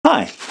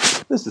Hi,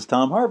 this is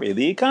Tom Harvey,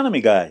 the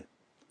Economy Guy.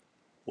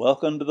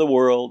 Welcome to the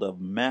world of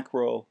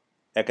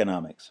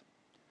macroeconomics.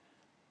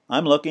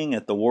 I'm looking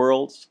at the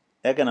world's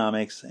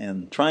economics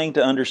and trying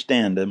to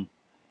understand them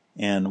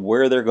and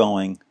where they're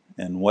going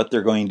and what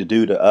they're going to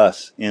do to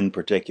us in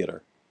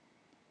particular.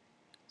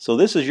 So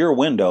this is your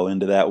window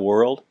into that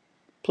world.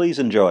 Please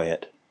enjoy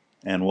it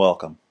and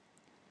welcome.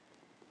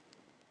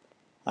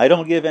 I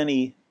don't give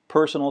any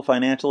personal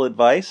financial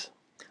advice.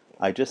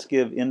 I just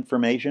give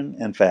information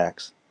and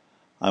facts.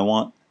 I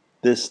want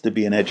this to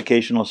be an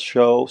educational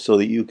show so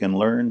that you can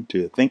learn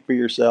to think for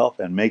yourself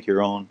and make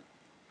your own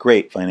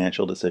great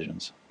financial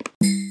decisions.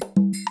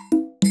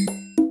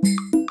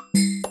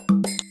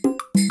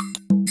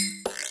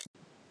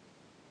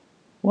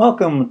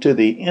 Welcome to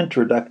the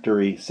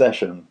introductory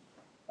session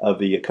of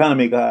the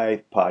Economy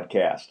Guy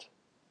podcast.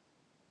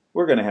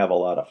 We're going to have a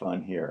lot of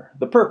fun here.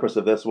 The purpose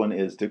of this one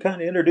is to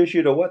kind of introduce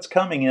you to what's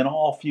coming in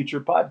all future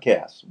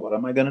podcasts. What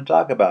am I going to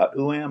talk about?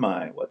 Who am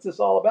I? What's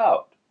this all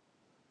about?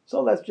 So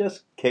let's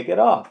just kick it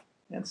off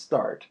and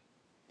start.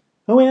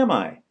 Who am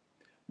I?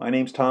 My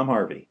name's Tom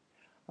Harvey.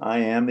 I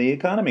am the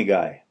Economy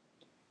Guy.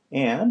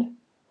 And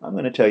I'm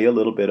going to tell you a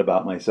little bit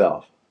about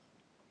myself.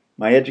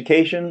 My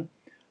education,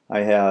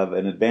 I have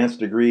an advanced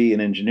degree in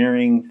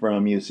engineering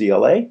from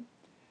UCLA.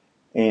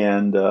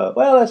 And,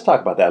 let's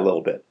talk about that a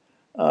little bit.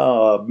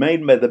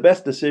 Made the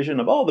best decision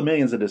of all the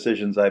millions of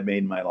decisions I've made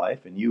in my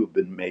life, and you have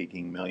been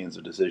making millions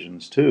of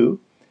decisions too,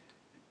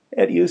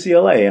 at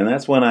UCLA. And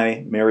that's when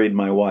I married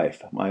my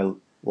wife, my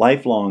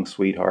lifelong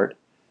sweetheart.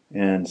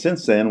 And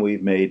since then,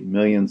 we've made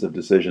millions of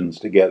decisions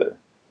together.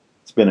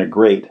 It's been a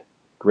great,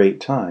 great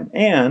time.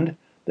 And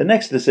the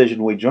next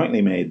decision we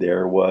jointly made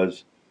there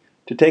was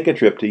to take a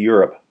trip to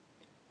Europe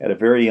at a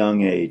very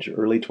young age,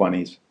 early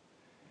 20s.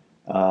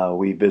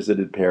 We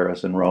visited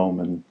Paris and Rome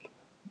and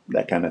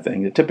that kind of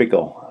thing, a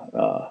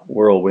typical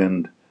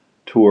whirlwind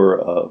tour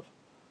of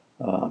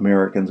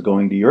Americans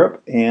going to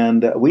Europe.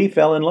 And we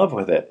fell in love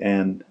with it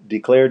and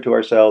declared to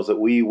ourselves that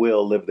we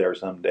will live there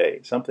someday,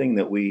 something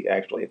that we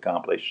actually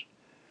accomplished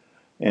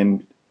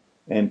and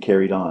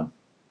carried on.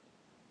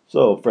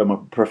 So from a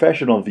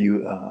professional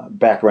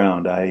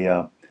background,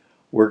 I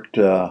worked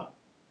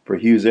for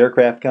Hughes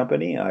Aircraft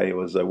Company. I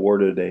was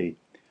awarded a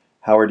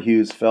Howard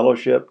Hughes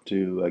Fellowship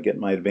to get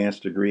my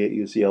advanced degree at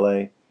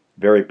UCLA.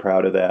 Very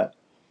proud of that.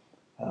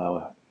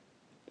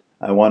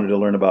 I wanted to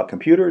learn about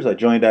computers. I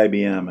joined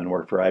IBM and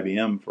worked for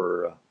IBM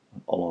for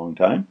a long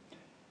time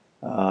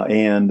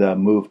and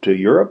moved to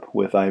Europe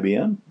with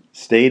IBM.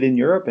 Stayed in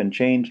Europe and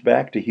changed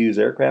back to Hughes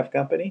Aircraft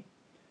Company,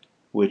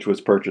 which was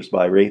purchased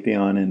by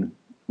Raytheon and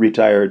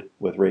retired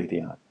with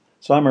Raytheon.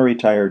 So I'm a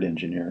retired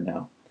engineer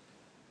now,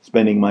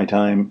 spending my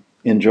time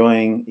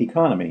enjoying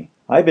economy.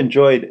 I've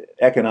enjoyed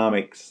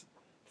economics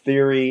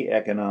theory,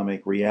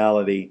 economic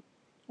reality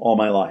all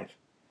my life.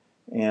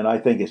 And I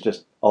think it's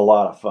just a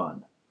lot of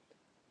fun.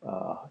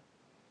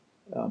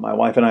 My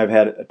wife and I have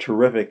had a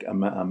terrific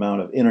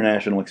amount of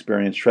international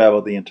experience,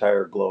 traveled the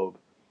entire globe.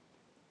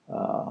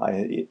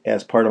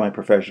 As part of my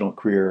professional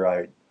career,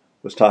 I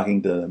was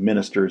talking to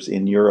ministers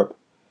in Europe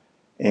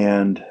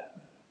and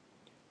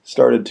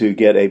started to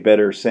get a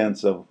better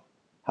sense of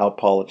how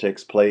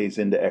politics plays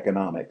into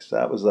economics.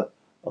 That was a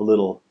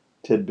little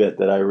tidbit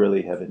that I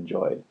really have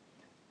enjoyed.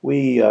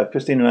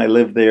 Christine and I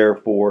lived there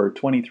for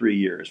 23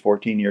 years,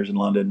 14 years in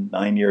London,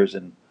 9 years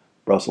in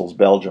Brussels,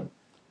 Belgium.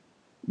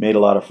 Made a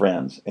lot of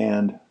friends.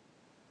 And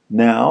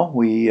now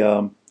we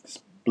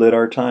split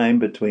our time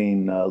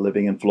between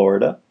living in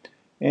Florida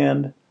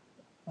and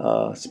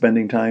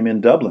spending time in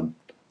Dublin,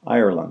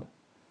 Ireland.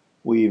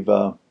 We've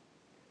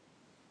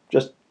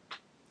just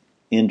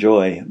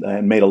enjoy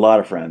and made a lot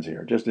of friends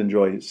here. Just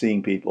enjoy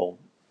seeing people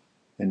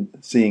and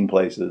seeing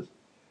places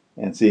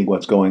and seeing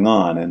what's going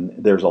on. And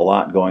there's a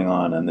lot going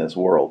on in this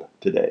world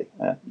today.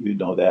 You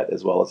know that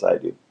as well as I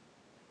do.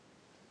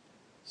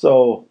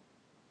 So,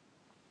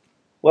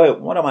 why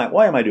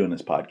am I doing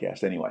this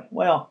podcast anyway?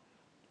 Well,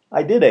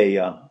 I did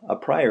a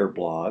prior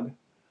blog.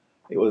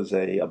 It was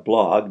a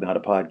blog, not a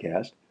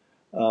podcast,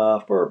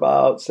 for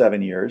about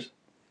 7 years,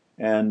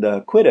 and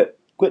quit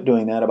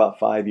doing that about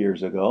 5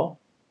 years ago.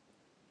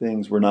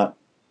 Things were not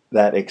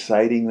that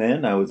exciting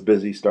then. I was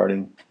busy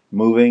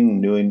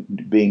moving,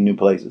 being new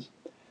places.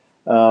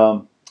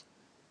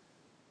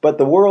 But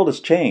the world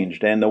has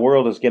changed, and the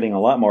world is getting a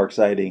lot more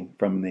exciting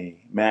from the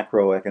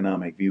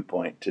macroeconomic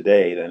viewpoint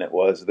today than it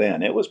was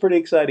then. It was pretty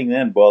exciting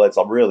then. Well, it's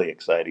really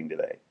exciting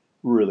today.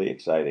 Really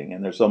exciting,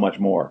 and there's so much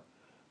more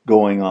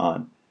going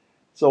on.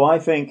 So I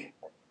think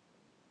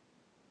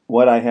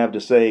what I have to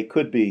say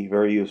could be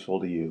very useful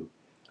to you.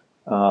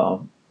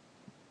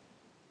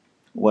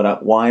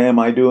 Why am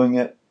I doing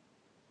it?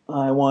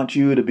 I want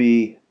you to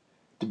be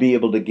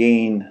able to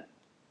gain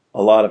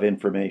a lot of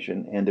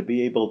information and to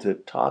be able to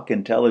talk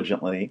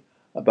intelligently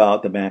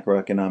about the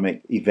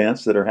macroeconomic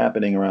events that are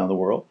happening around the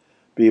world.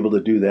 Be able to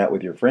do that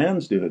with your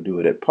friends, do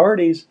it at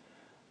parties,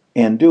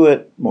 and do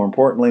it, more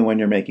importantly, when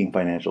you're making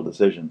financial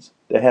decisions.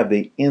 To have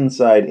the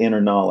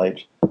inner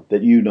knowledge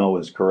that you know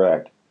is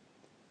correct.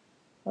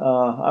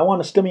 I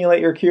want to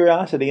stimulate your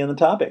curiosity in the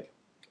topic.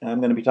 I'm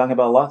going to be talking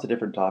about lots of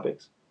different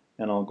topics,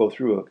 and I'll go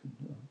through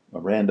a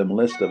random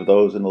list of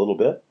those in a little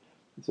bit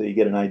so you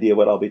get an idea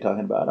what I'll be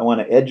talking about. I want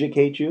to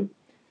educate you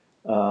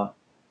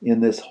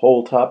in this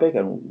whole topic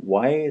and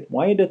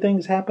why do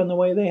things happen the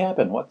way they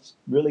happen? What's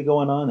really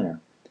going on there?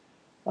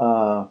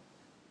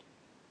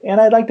 And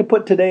I'd like to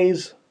put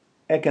today's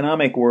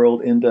economic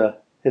world into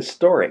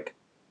historic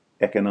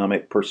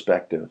economic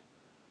perspective.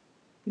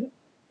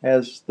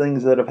 Has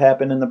things that have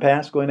happened in the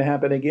past going to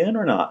happen again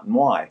or not, and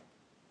why?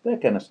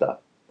 That kind of stuff.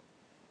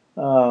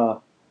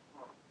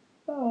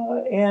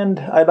 And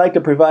I'd like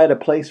to provide a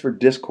place for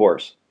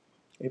discourse,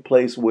 a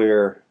place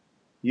where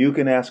you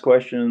can ask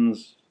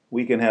questions,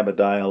 we can have a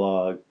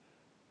dialogue,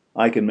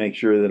 I can make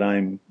sure that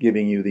I'm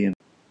giving you the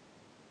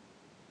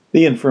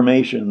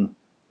information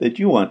that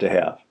you want to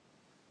have.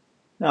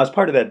 Now, as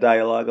part of that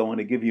dialogue, I want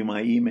to give you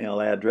my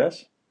email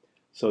address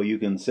so you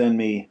can send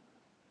me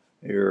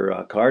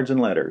your cards and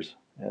letters,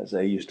 as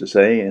I used to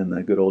say in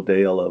the good old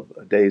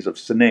days of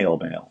snail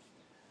mail.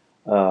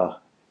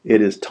 It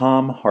is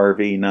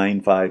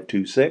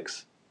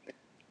tomharvey9526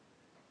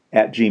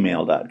 at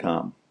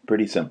gmail.com.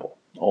 Pretty simple.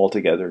 All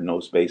together, no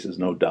spaces,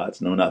 no dots,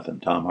 no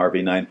nothing.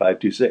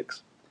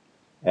 tomharvey9526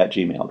 at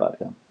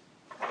gmail.com.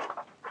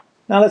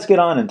 Now let's get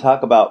on and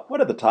talk about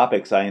what are the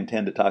topics I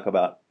intend to talk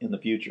about in the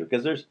future.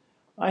 Because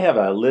I have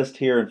a list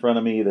here in front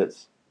of me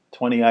that's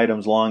 20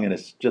 items long, and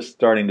it's just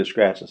starting to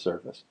scratch the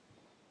surface.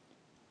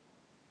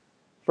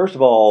 First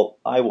of all,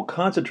 I will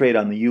concentrate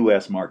on the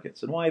U.S.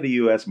 markets. And why the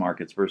U.S.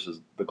 markets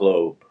versus the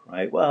globe,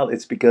 right? Well,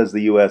 it's because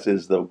the U.S.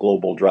 is the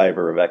global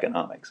driver of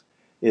economics.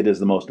 It is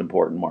the most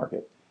important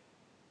market.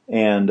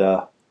 And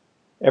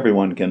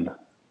everyone can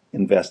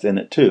invest in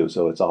it too,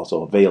 so it's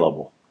also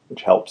available,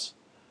 which helps.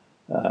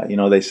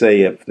 They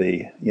say if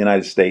the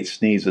United States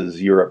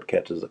sneezes, Europe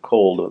catches a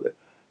cold.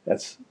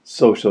 That's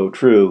so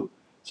true.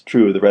 It's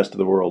true of the rest of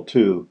the world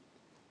too.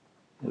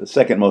 The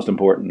second most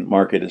important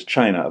market is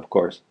China, of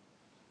course.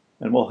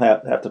 And we'll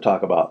have to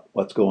talk about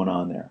what's going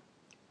on there.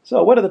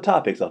 So what are the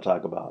topics I'll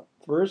talk about?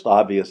 First,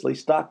 obviously,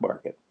 stock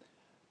market.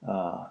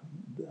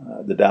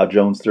 The Dow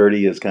Jones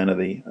 30 is kind of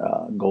the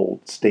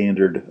gold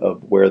standard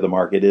of where the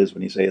market is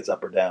when you say it's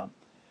up or down.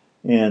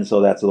 And so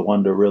that's the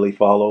one to really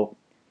follow.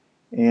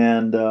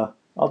 And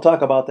I'll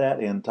talk about that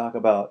and talk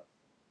about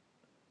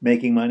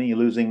making money,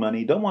 losing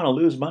money. Don't want to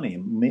lose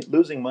money.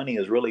 Losing money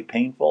is really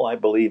painful. I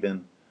believe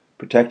in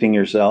protecting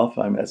yourself.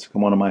 That's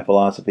one of my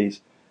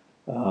philosophies.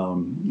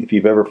 If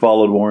you've ever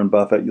followed Warren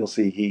Buffett, you'll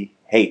see he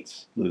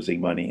hates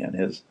losing money, and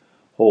his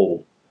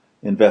whole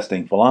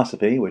investing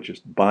philosophy, which is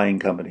buying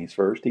companies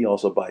first, he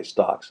also buys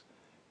stocks,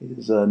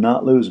 is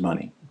not lose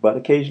money, but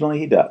occasionally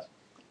he does.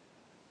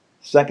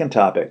 Second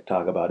topic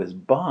talk about is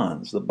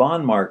bonds. The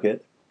bond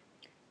market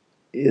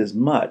is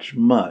much,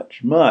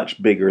 much,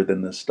 much bigger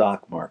than the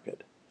stock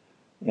market.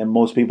 And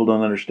most people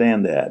don't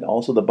understand that.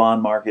 Also, the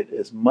bond market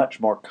is much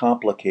more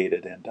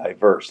complicated and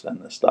diverse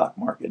than the stock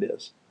market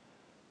is.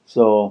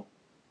 So,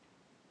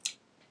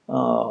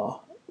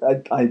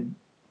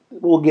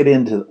 we'll get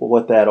into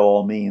what that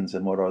all means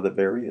and what are the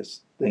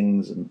various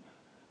things and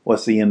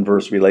what's the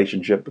inverse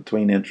relationship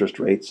between interest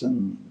rates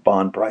and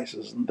bond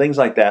prices and things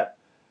like that,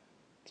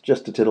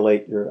 just to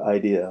titillate your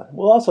idea.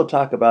 We'll also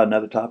talk about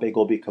another topic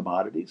will be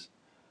commodities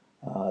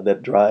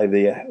that drive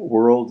the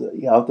world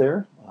out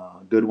there.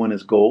 Good one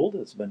is gold.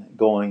 It's been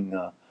going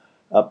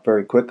up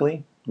very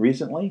quickly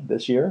recently,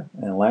 this year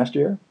and last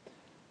year.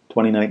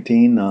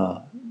 2019,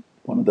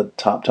 one of the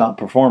top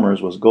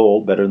performers was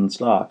gold, better than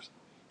stocks,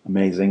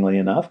 amazingly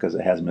enough, because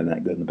it hasn't been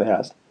that good in the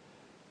past.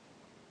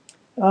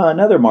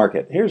 Another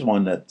market. Here's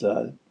one that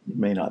you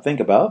may not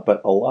think about,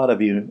 but a lot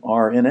of you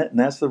are in it, and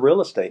that's the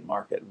real estate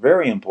market.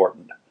 Very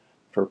important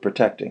for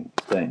protecting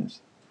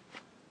things.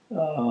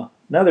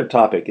 Another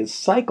topic is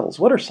cycles.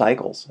 What are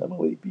cycles? I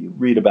mean, you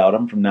read about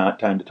them from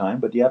time to time,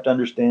 but you have to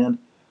understand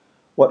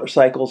what are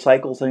cycles.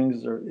 Cycle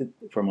things are,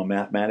 from a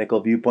mathematical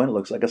viewpoint, it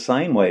looks like a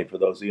sine wave for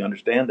those of you who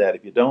understand that.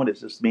 If you don't, it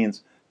just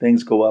means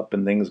things go up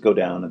and things go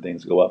down and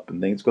things go up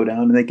and things go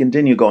down, and they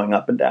continue going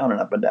up and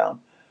down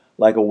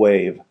like a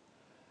wave.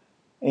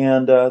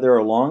 And there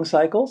are long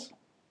cycles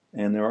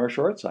and there are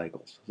short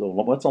cycles. So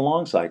what's a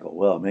long cycle?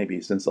 Well,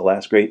 maybe since the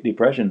last Great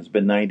Depression, it's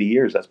been 90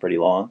 years. That's pretty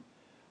long.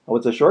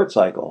 What's a short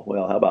cycle?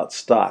 Well, how about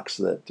stocks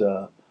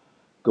that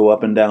go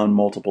up and down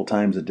multiple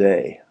times a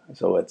day?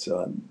 So it's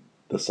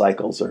the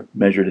cycles are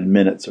measured in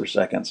minutes or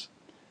seconds.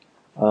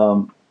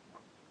 So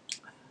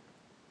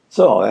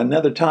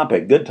another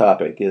topic, good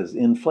topic, is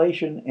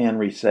inflation and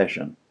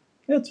recession.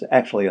 It's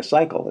actually a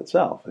cycle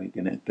itself.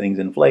 Things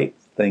inflate,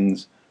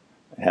 things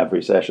have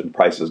recession,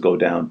 prices go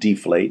down.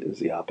 Deflate is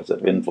the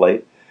opposite of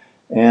inflate.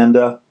 And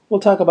we'll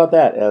talk about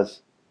that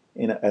as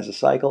a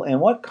cycle and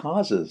what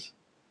causes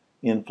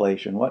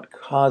inflation, what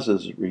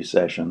causes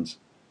recessions,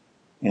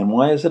 and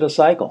why is it a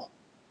cycle?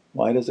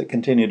 Why does it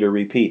continue to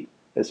repeat,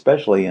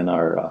 especially in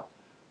our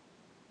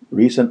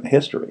recent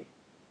history?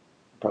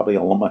 Probably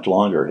a much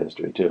longer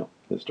history too,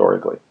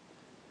 historically.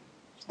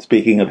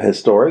 Speaking of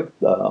historic,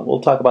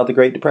 we'll talk about the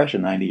Great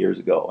Depression 90 years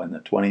ago and the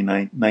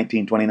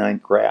 1929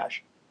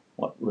 crash.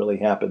 What really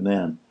happened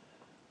then?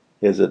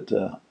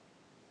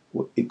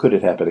 Could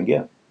it happen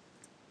again?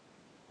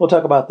 We'll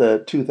talk about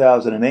the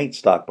 2008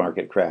 stock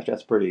market crash.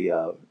 That's pretty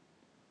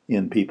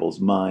in people's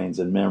minds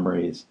and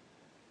memories,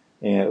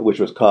 which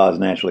was caused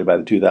naturally by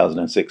the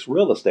 2006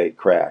 real estate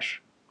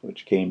crash,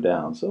 which came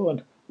down. So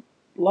a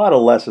lot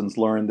of lessons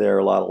learned there,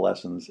 a lot of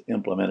lessons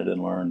implemented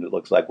and learned. It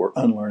looks like we're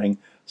unlearning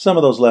some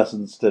of those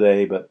lessons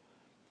today, but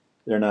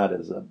they're not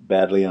as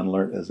badly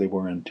unlearned as they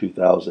were in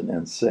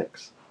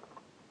 2006.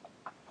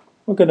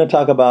 We're going to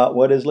talk about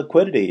what is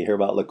liquidity. You hear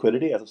about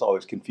liquidity? That's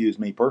always confused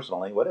me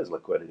personally. What is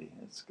liquidity?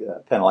 It's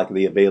kind of like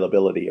the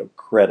availability of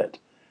credit.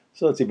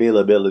 So it's the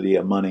availability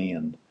of money,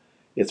 and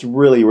it's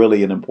really,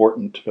 really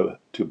important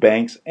to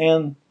banks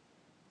and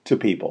to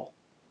people.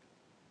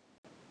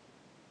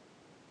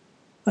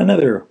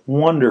 Another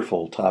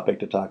wonderful topic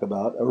to talk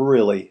about,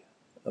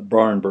 a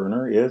barn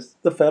burner, is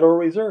the Federal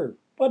Reserve.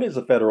 What is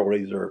the Federal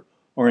Reserve,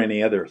 or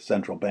any other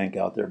central bank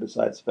out there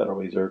besides the Federal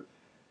Reserve?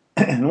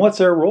 And what's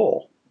their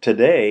role?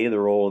 Today, the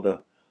role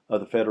of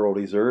the Federal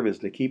Reserve is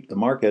to keep the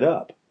market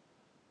up.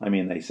 I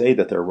mean, they say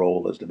that their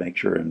role is to make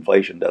sure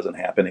inflation doesn't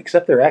happen,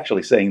 except they're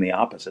actually saying the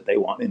opposite. They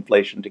want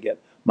inflation to get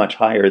much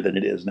higher than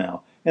it is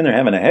now. And they're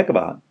having a heck of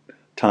a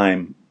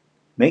time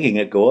making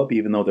it go up,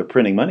 even though they're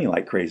printing money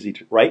like crazy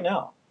right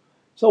now.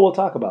 So we'll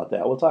talk about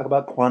that. We'll talk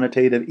about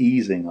quantitative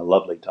easing, a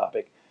lovely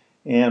topic,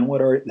 and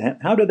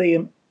how do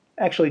they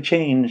actually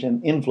change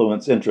and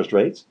influence interest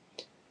rates,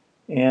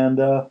 and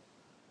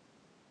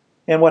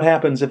what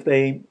happens if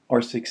they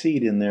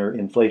succeed in their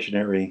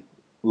inflationary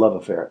love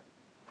affair.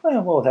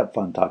 Well, we'll have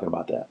fun talking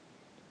about that.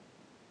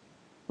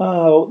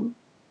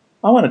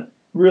 I want to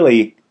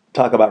really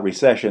talk about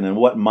recession and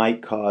what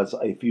might cause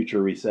a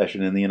future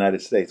recession in the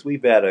United States.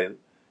 We've had a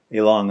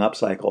long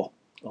upcycle,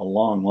 a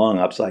long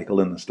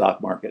upcycle in the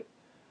stock market,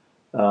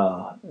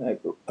 a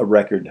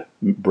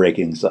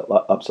record-breaking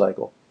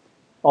upcycle.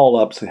 All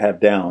ups have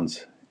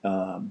downs.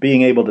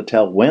 Being able to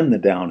tell when the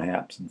down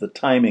happens, the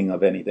timing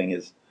of anything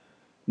is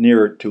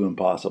near to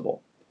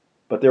impossible.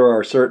 But there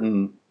are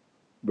certain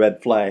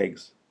red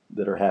flags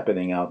that are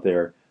happening out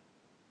there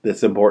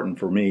that's important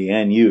for me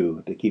and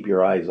you to keep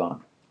your eyes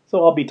on.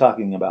 So I'll be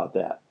talking about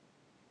that.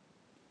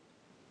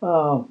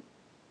 Talk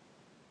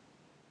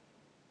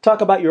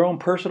about your own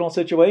personal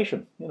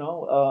situation.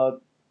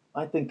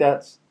 I think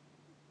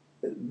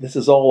this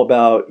is all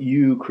about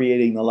you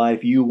creating the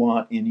life you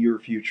want in your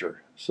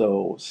future.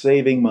 So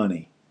saving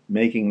money,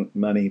 making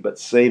money, but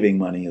saving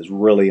money is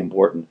really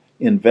important.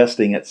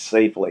 Investing it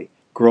safely,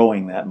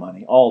 growing that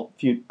money, all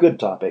good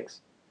topics,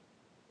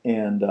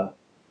 and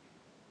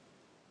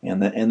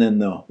then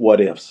the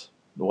what ifs,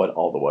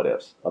 all the what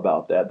ifs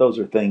about that. Those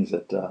are things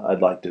that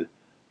I'd like to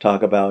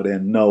talk about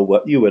and know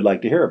what you would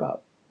like to hear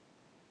about,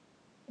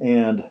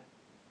 and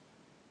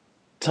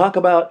talk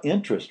about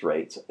interest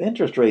rates.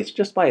 Interest rates,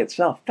 just by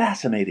itself,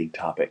 fascinating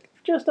topic,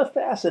 just a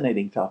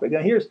fascinating topic.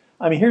 Now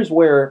here's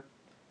where,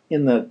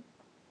 in the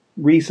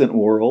recent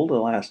world,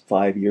 the last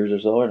 5 years or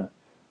so,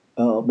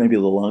 maybe a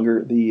little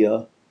longer,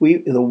 the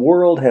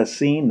world has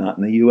seen, not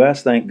in the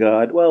U.S., thank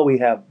God. Well, we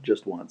have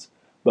just once,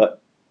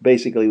 but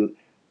basically,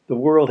 the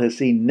world has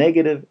seen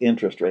negative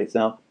interest rates.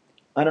 Now,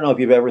 I don't know if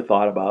you've ever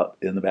thought about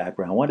in the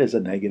background, what is a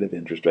negative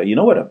interest rate? You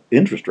know what an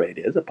interest rate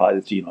is?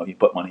 You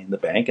put money in the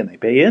bank and they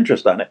pay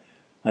interest on it.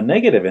 A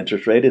negative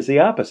interest rate is the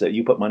opposite.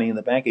 You put money in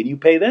the bank and you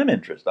pay them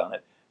interest on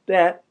it.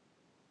 That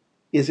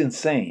is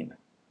insane.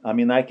 I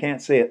mean, I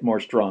can't say it more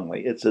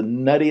strongly. It's the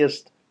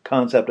nuttiest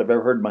concept I've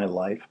ever heard in my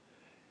life.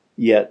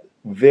 Yet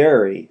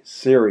very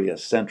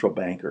serious central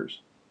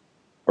bankers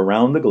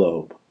around the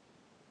globe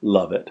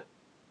love it.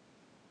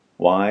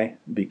 Why?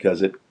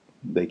 Because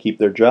they keep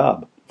their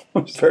job.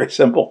 It's very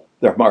simple.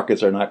 Their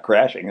markets are not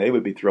crashing. They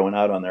would be thrown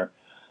out on their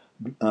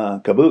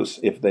caboose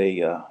if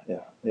they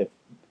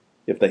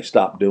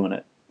stopped doing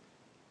it.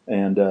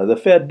 And the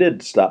Fed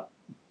did stop,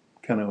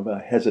 kind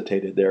of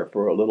hesitated there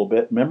for a little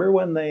bit. Remember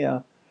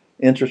when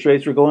interest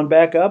rates were going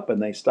back up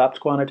and they stopped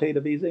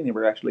quantitative easing? They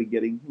were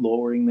actually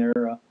lowering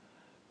their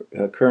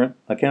current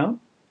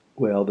account.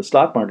 Well, the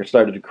stock market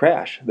started to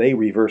crash. They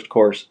reversed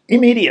course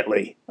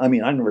immediately. I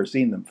mean, I've never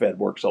seen the Fed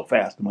work so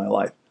fast in my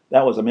life.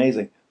 That was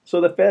amazing.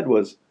 So the Fed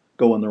was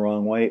going the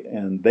wrong way,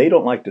 and they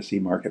don't like to see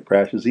market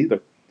crashes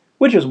either,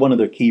 which is one of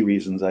the key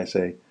reasons I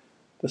say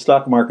the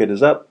stock market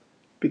is up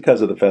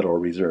because of the Federal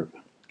Reserve.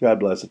 God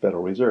bless the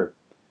Federal Reserve.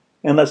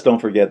 And let's don't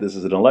forget this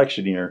is an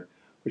election year,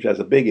 which has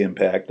a big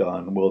impact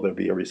on will there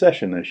be a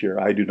recession this year.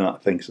 I do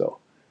not think so.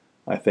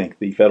 I think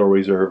the Federal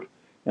Reserve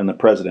and the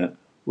president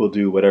will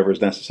do whatever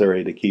is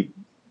necessary to keep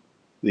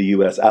the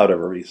U.S. out of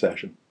a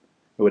recession.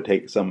 It would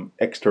take some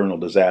external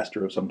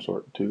disaster of some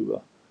sort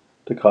to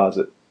cause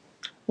it,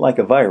 like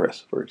a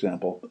virus, for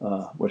example,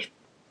 which,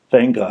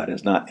 thank God,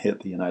 has not hit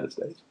the United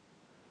States.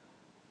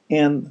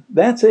 And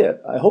that's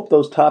it. I hope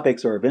those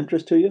topics are of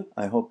interest to you.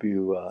 I hope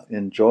you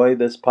enjoy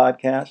this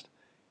podcast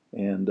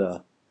and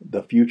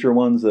the future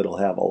ones that'll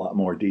have a lot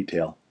more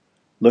detail.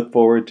 Look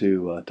forward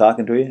to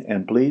talking to you,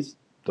 and please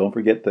don't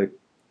forget to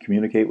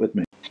communicate with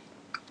me.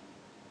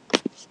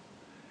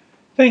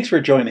 Thanks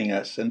for joining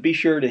us, and be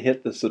sure to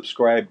hit the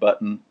subscribe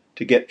button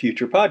to get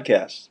future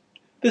podcasts.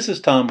 This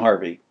is Tom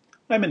Harvey.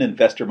 I'm an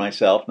investor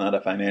myself, not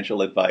a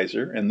financial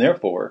advisor, and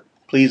therefore,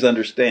 please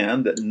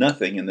understand that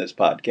nothing in this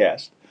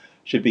podcast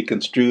should be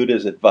construed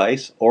as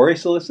advice or a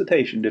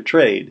solicitation to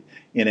trade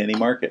in any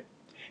market,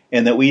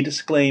 and that we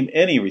disclaim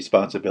any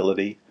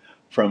responsibility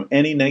from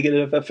any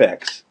negative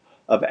effects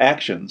of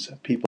actions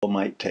people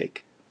might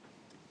take.